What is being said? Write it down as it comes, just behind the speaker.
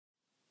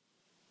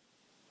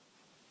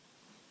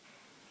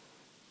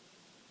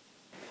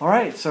All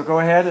right, so go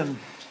ahead and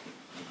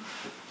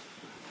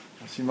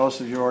I see most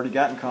of you already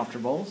gotten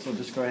comfortable, so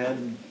just go ahead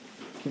and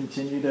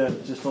continue to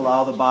just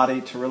allow the body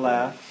to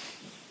relax.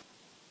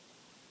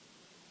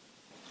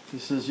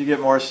 Just as you get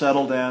more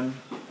settled in,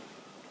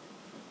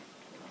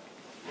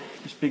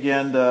 just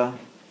begin to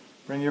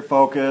bring your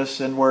focus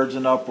inwards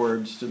and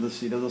upwards to the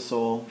seat of the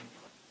soul.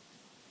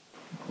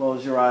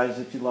 Close your eyes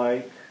if you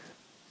like.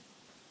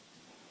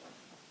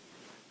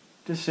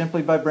 Just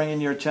simply by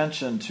bringing your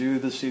attention to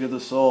the seat of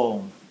the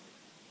soul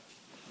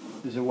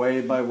is a way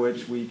by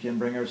which we can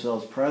bring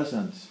ourselves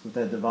present with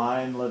that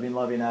divine, living,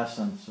 loving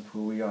essence of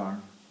who we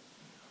are.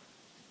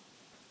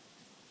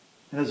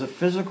 And as a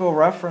physical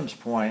reference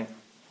point,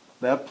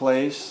 that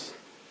place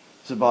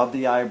is above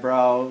the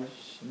eyebrows,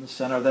 in the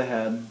center of the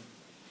head,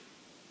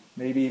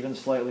 maybe even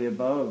slightly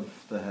above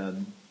the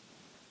head.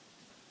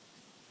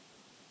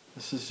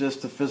 This is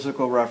just a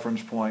physical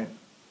reference point.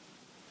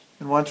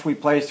 And once we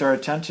place our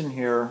attention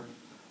here,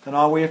 then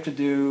all we have to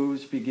do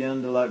is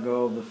begin to let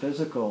go of the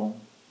physical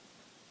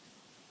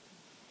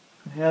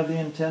and have the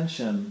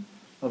intention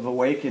of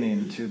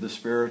awakening to the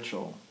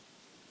spiritual.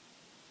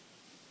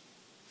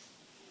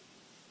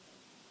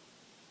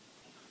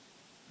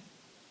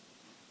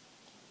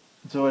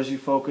 And so as you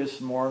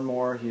focus more and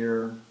more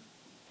here,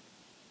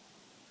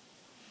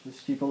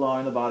 just keep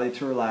allowing the body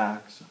to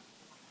relax.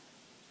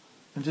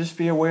 And just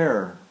be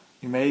aware.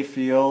 You may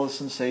feel a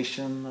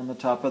sensation on the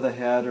top of the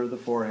head or the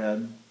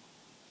forehead.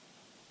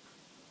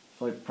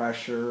 It's like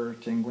pressure or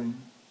tingling.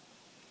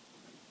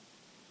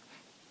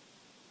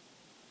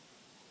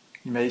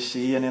 You may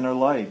see an inner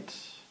light,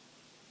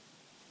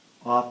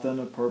 often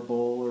a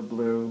purple or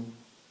blue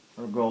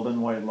or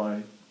golden white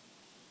light.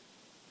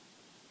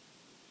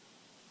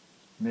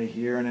 You may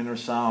hear an inner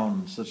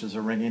sound, such as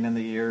a ringing in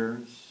the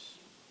ears,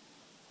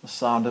 a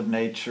sound of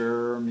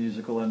nature or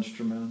musical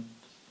instrument,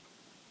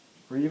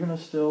 or even a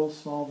still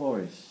small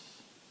voice.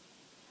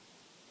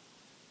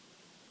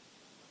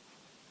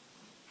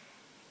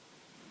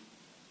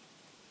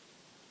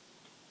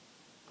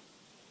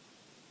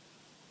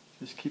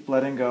 Just keep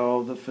letting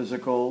go of the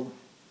physical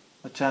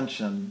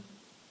attention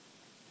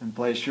and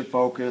place your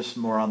focus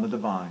more on the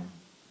divine.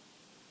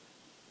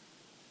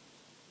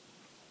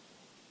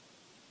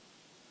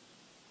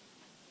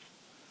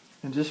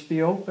 And just be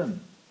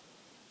open.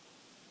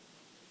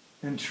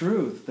 In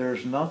truth,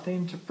 there's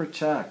nothing to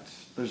protect.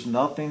 There's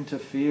nothing to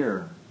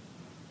fear.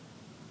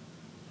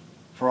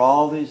 For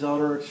all these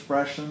outer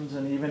expressions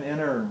and even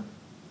inner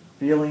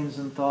feelings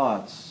and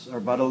thoughts are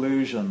but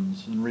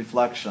illusions and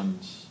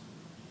reflections,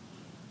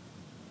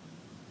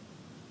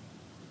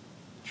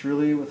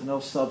 truly with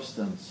no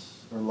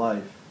substance or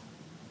life,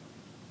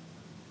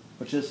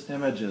 but just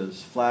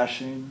images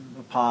flashing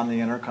upon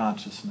the inner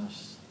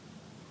consciousness.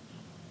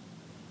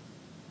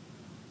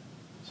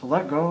 So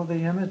let go of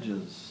the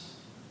images.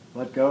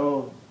 Let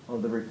go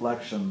of the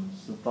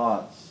reflections, the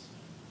thoughts,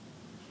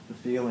 the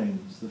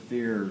feelings, the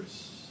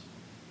fears,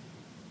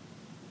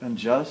 and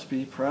just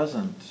be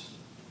present.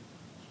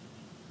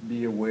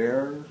 Be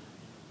aware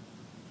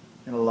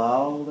and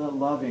allow that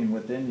loving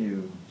within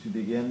you to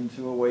begin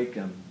to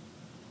awaken,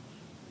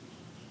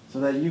 so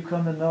that you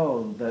come to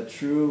know that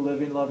true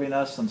living, loving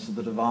essence of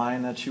the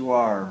divine that you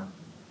are,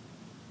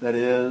 that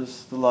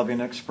is the loving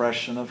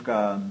expression of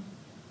God,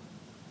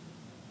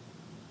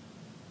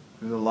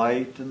 through the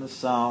light and the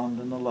sound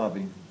and the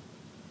loving.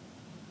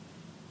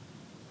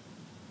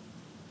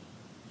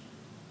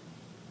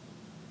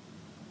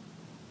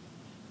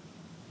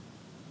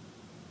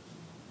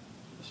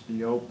 Just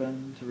be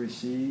open to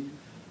receive,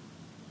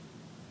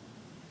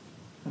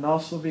 and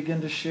also begin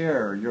to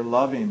share your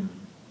loving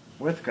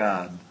with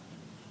God,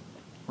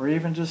 or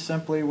even just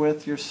simply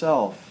with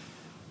yourself.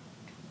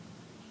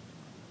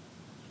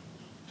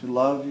 To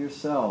love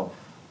yourself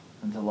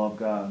and to love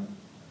God.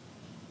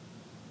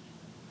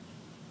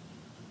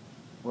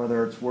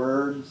 Whether it's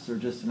words or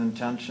just an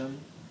intention,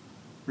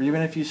 or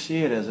even if you see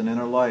it as an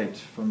inner light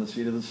from the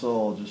seat of the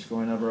soul, just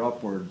going ever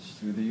upwards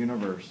through the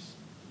universe,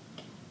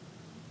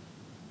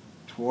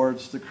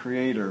 towards the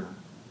Creator.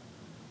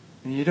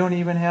 And you don't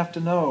even have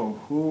to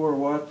know who or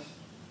what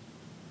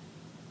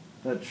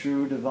that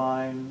true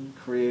divine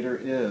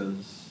Creator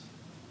is,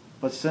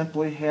 but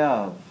simply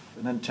have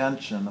an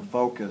intention, a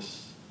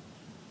focus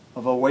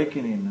of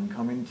awakening and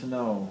coming to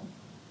know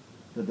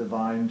the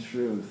divine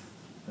truth,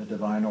 the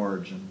divine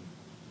origin.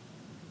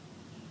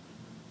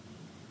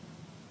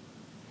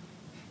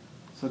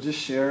 So just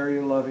share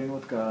your loving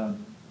with God,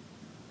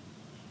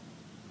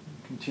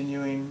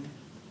 continuing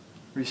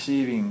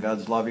receiving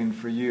God's loving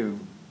for you.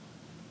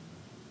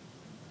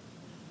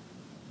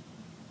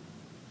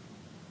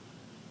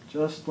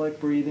 Just like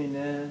breathing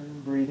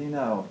in, breathing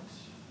out.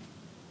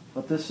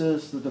 But this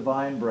is the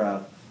divine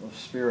breath of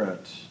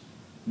spirit,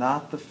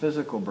 not the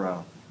physical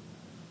breath,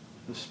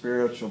 the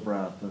spiritual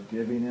breath of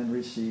giving and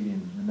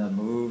receiving, and the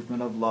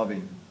movement of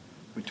loving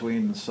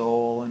between the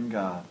soul and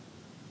God.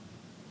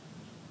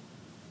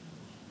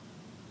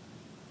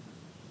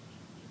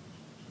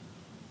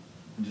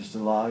 And just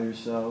allow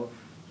yourself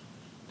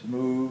to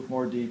move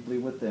more deeply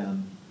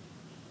within.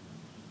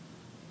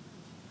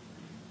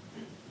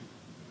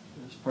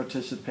 Just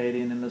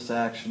participating in this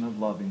action of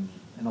loving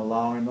and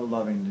allowing the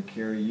loving to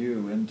carry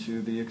you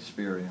into the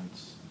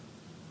experience,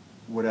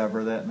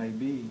 whatever that may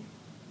be.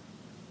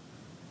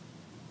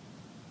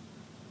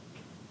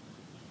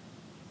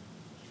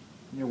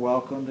 You're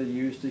welcome to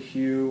use the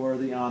hue or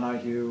the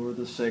Anahu or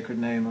the sacred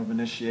name of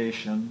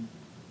initiation,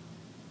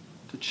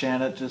 to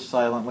chant it just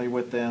silently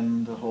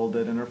within, to hold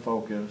it in our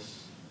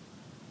focus.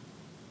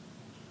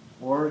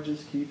 Or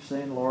just keep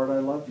saying, Lord, I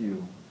love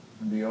you,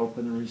 and be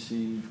open to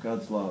receive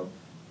God's love.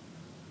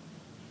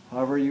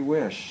 However you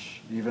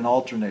wish, even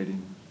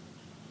alternating.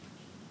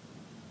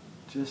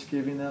 Just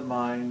giving that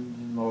mind,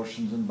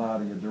 emotions, and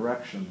body a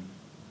direction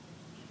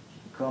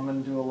to come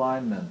into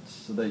alignment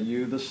so that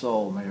you, the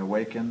soul, may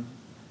awaken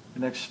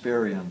and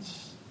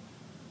experience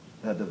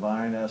that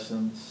divine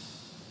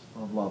essence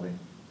of loving.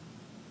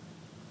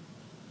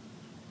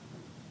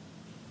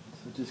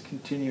 So just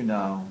continue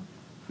now.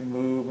 We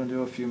move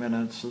into a few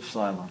minutes of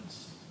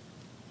silence.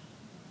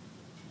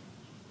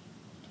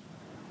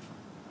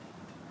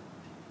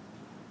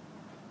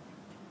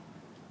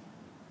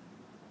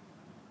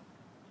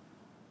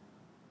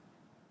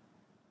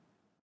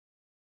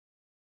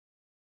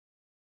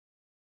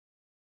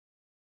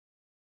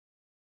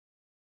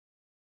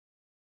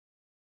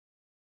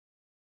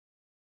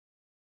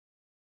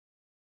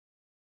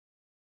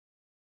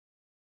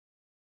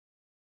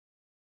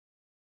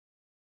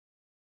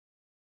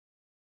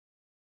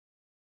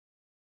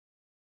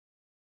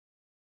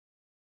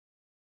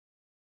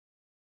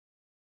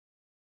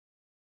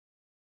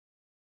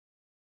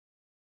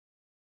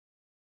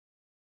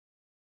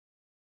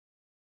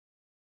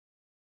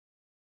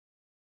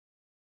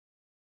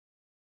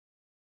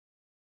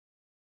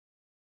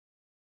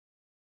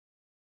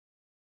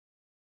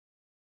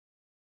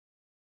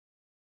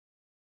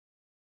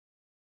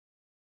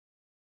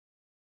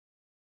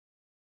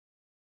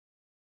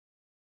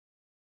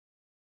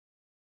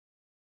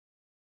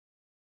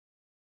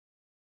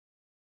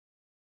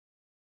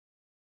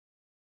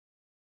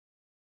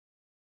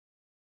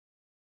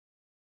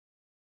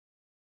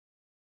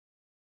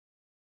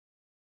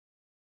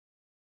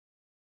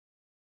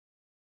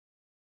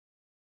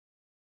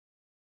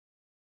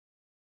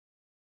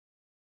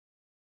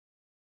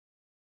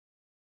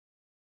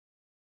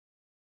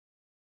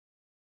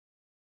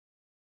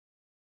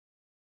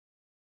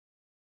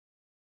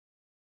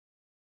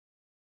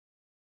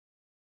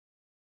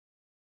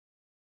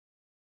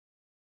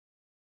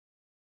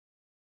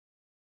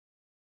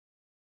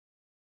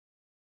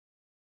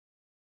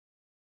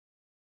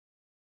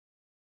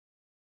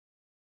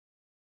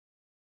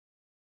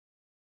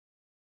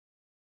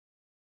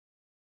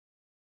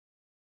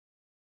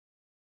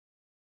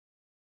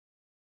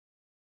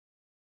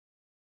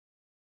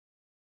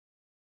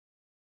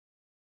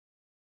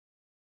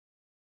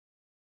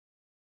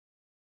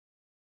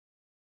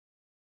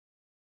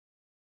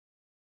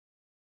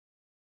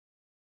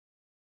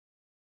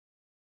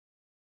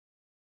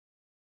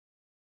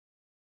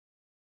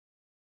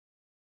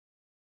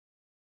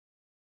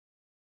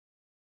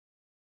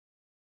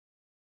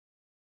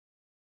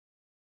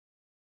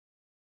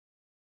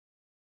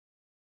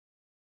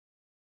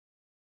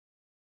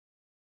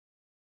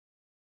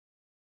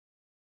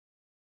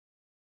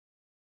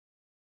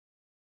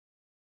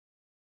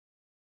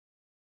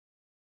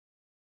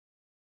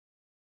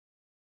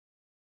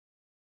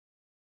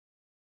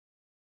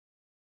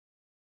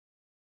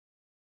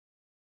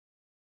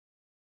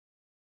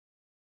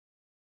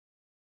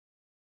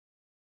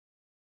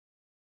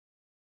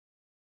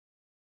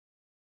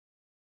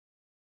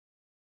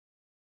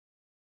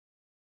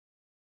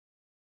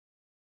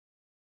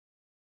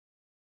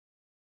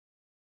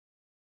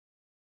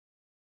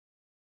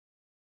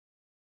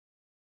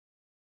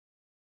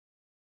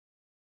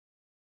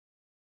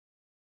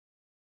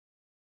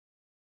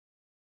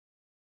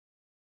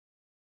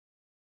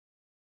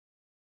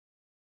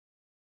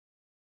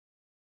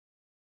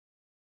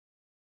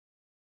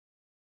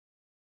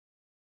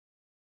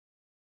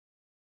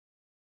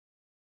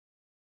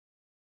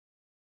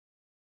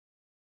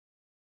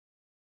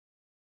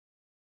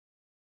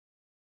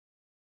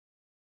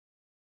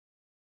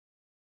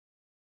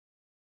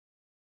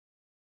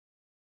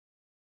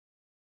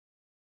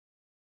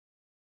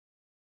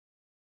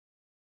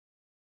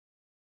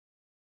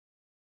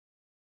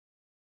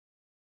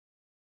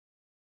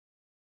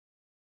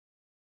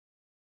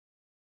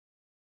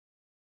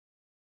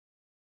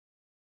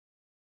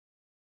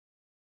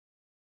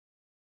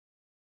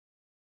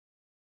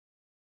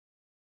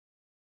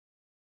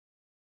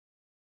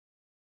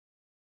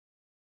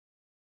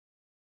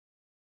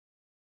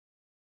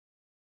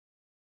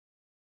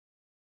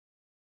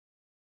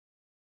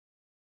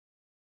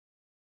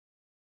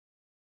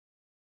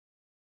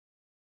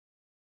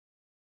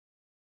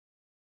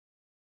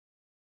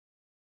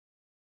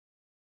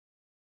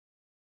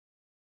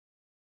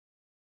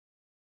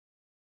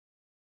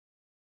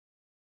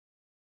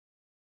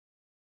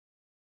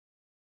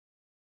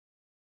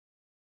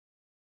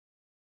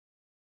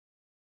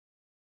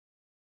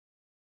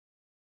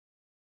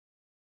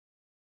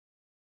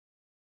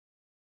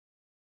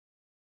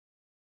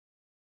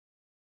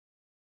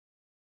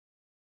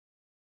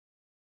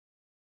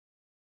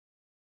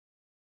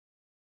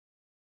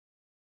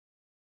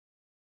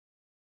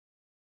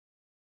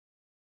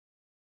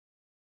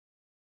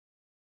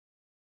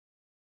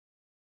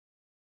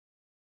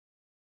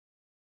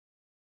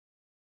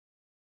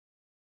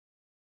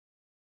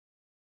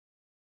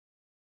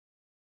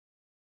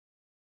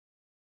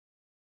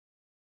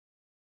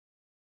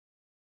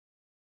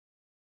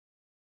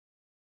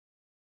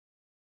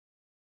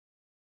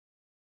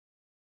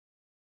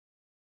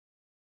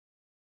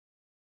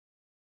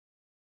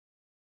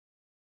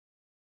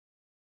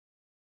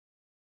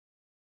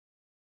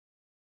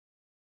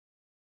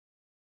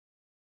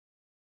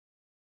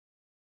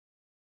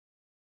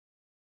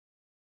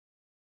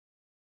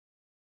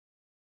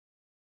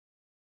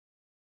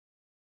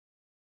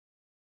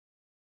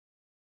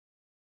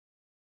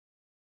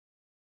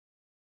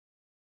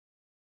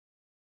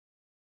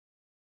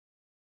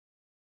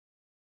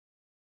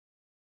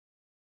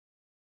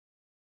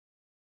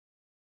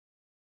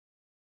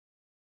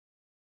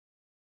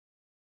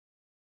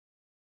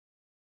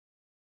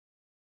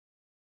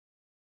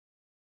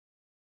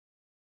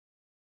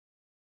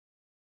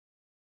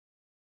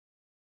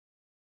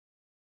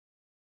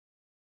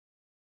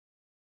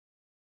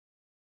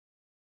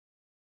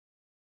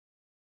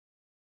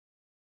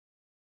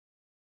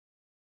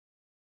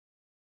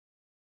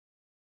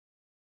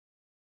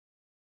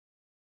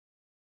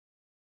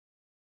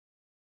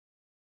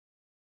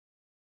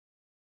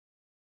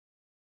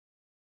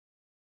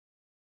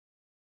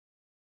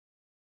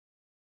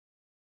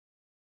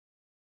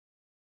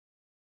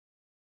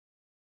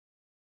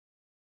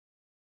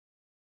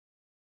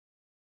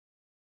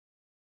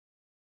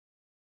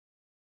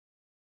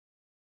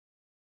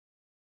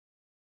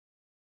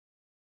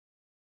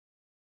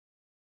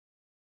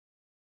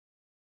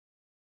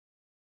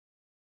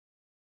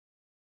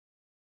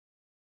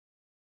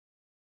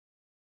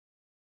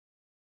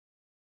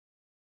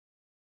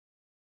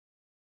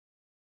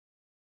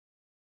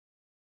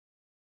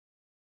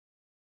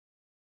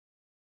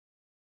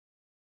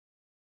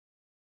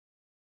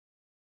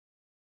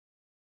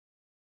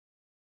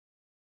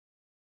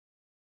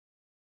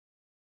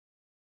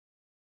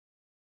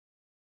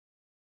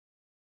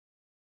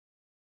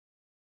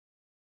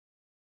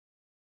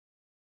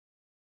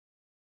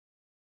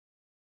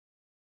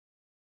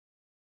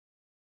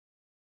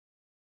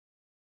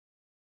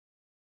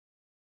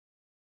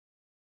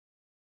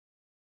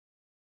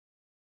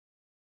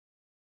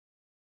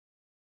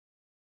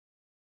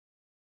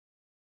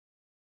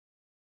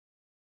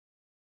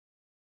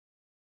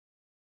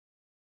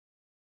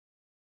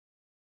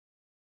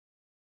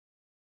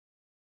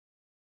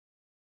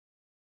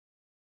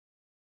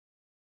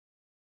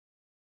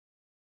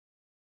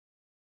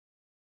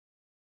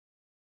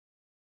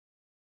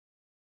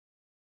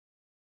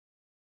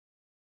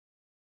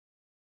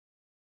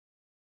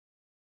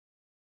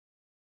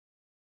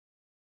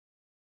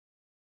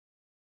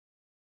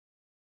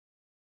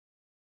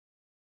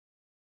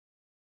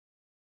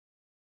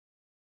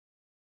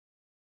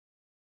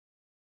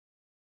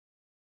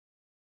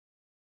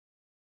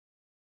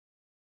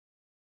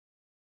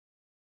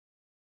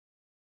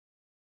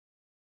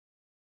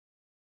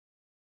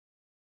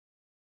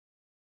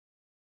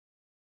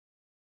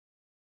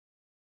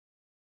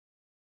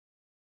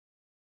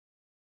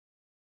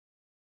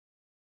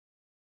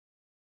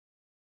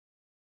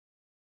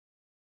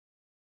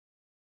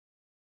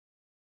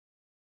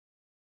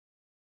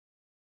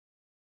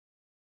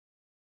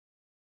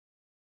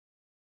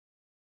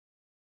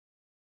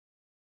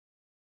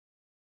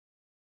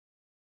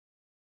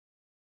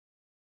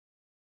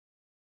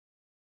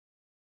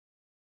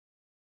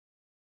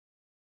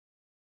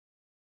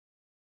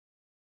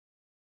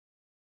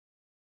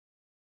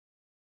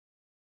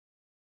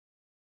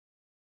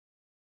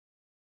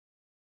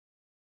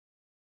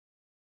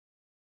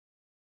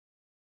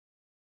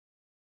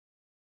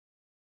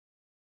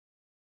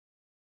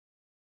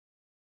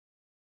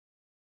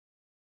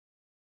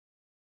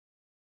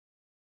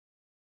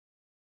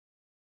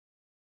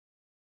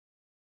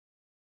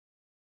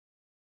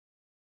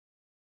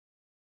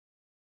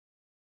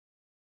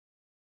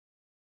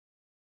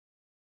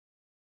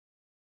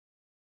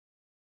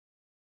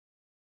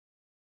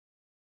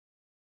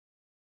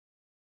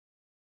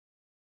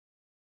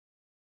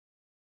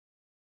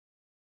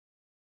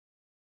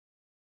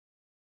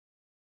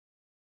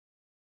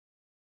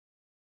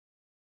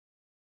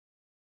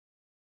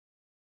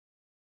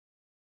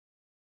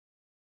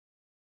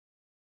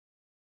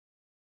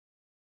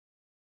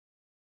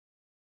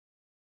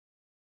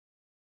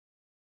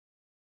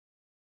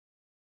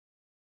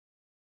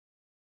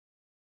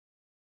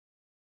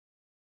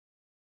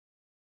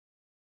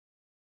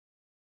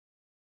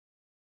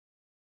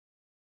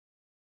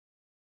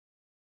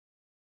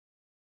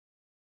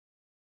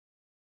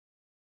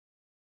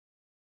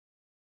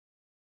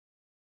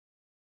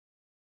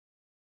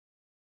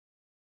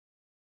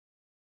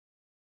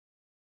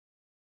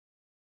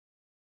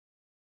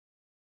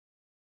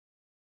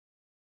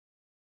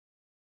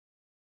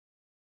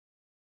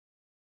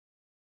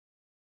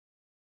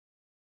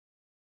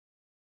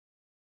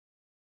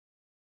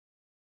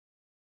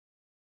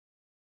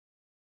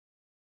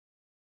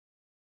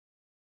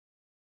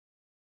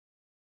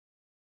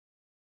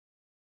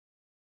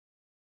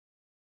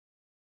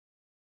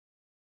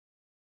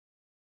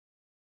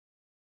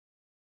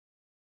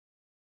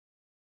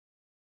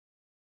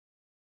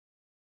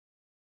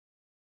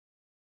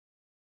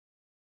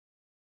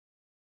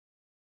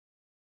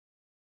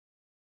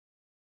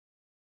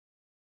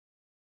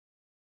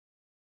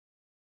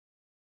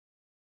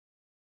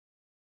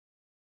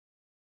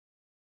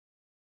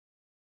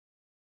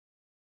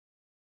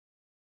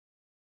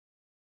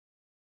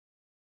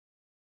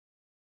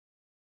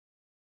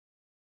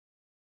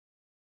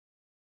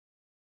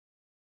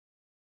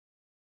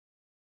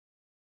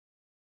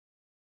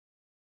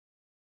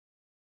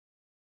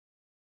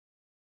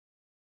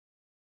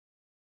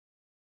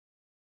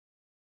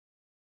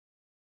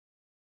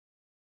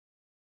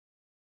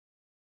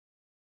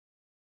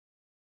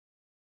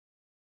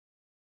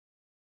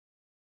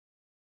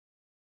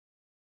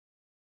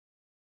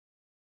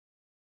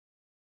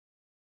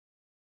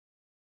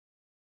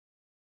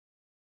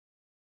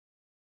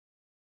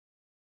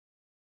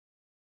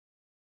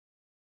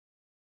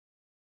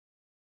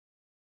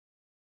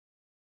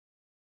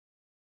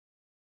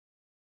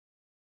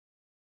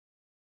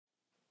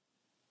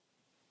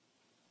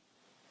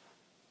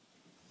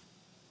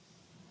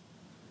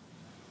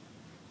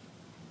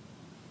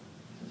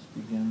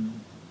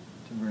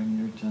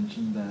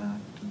 attention back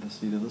to the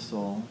seat of the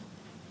soul.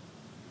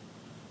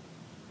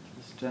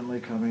 Just gently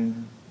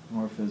coming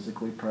more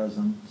physically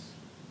present,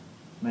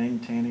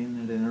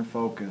 maintaining that inner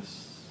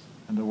focus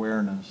and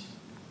awareness.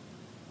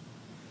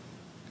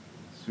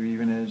 So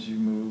even as you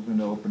move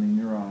and opening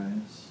your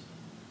eyes,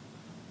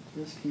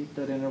 just keep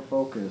that inner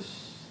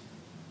focus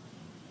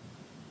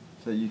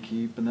so that you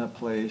keep in that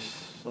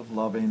place of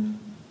loving,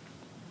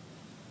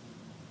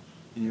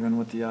 even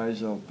with the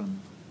eyes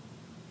open.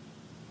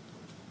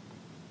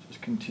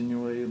 Just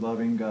continually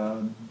loving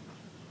God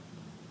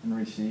and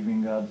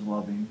receiving God's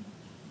loving.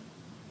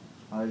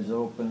 Eyes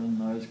open,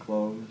 eyes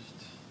closed,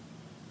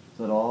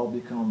 so that all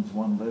becomes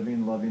one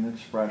living, loving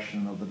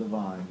expression of the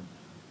divine.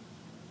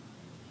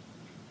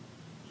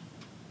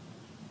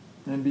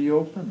 And be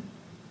open.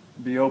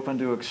 Be open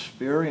to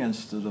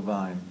experience the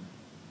divine,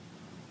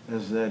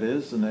 as that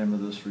is the name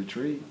of this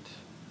retreat.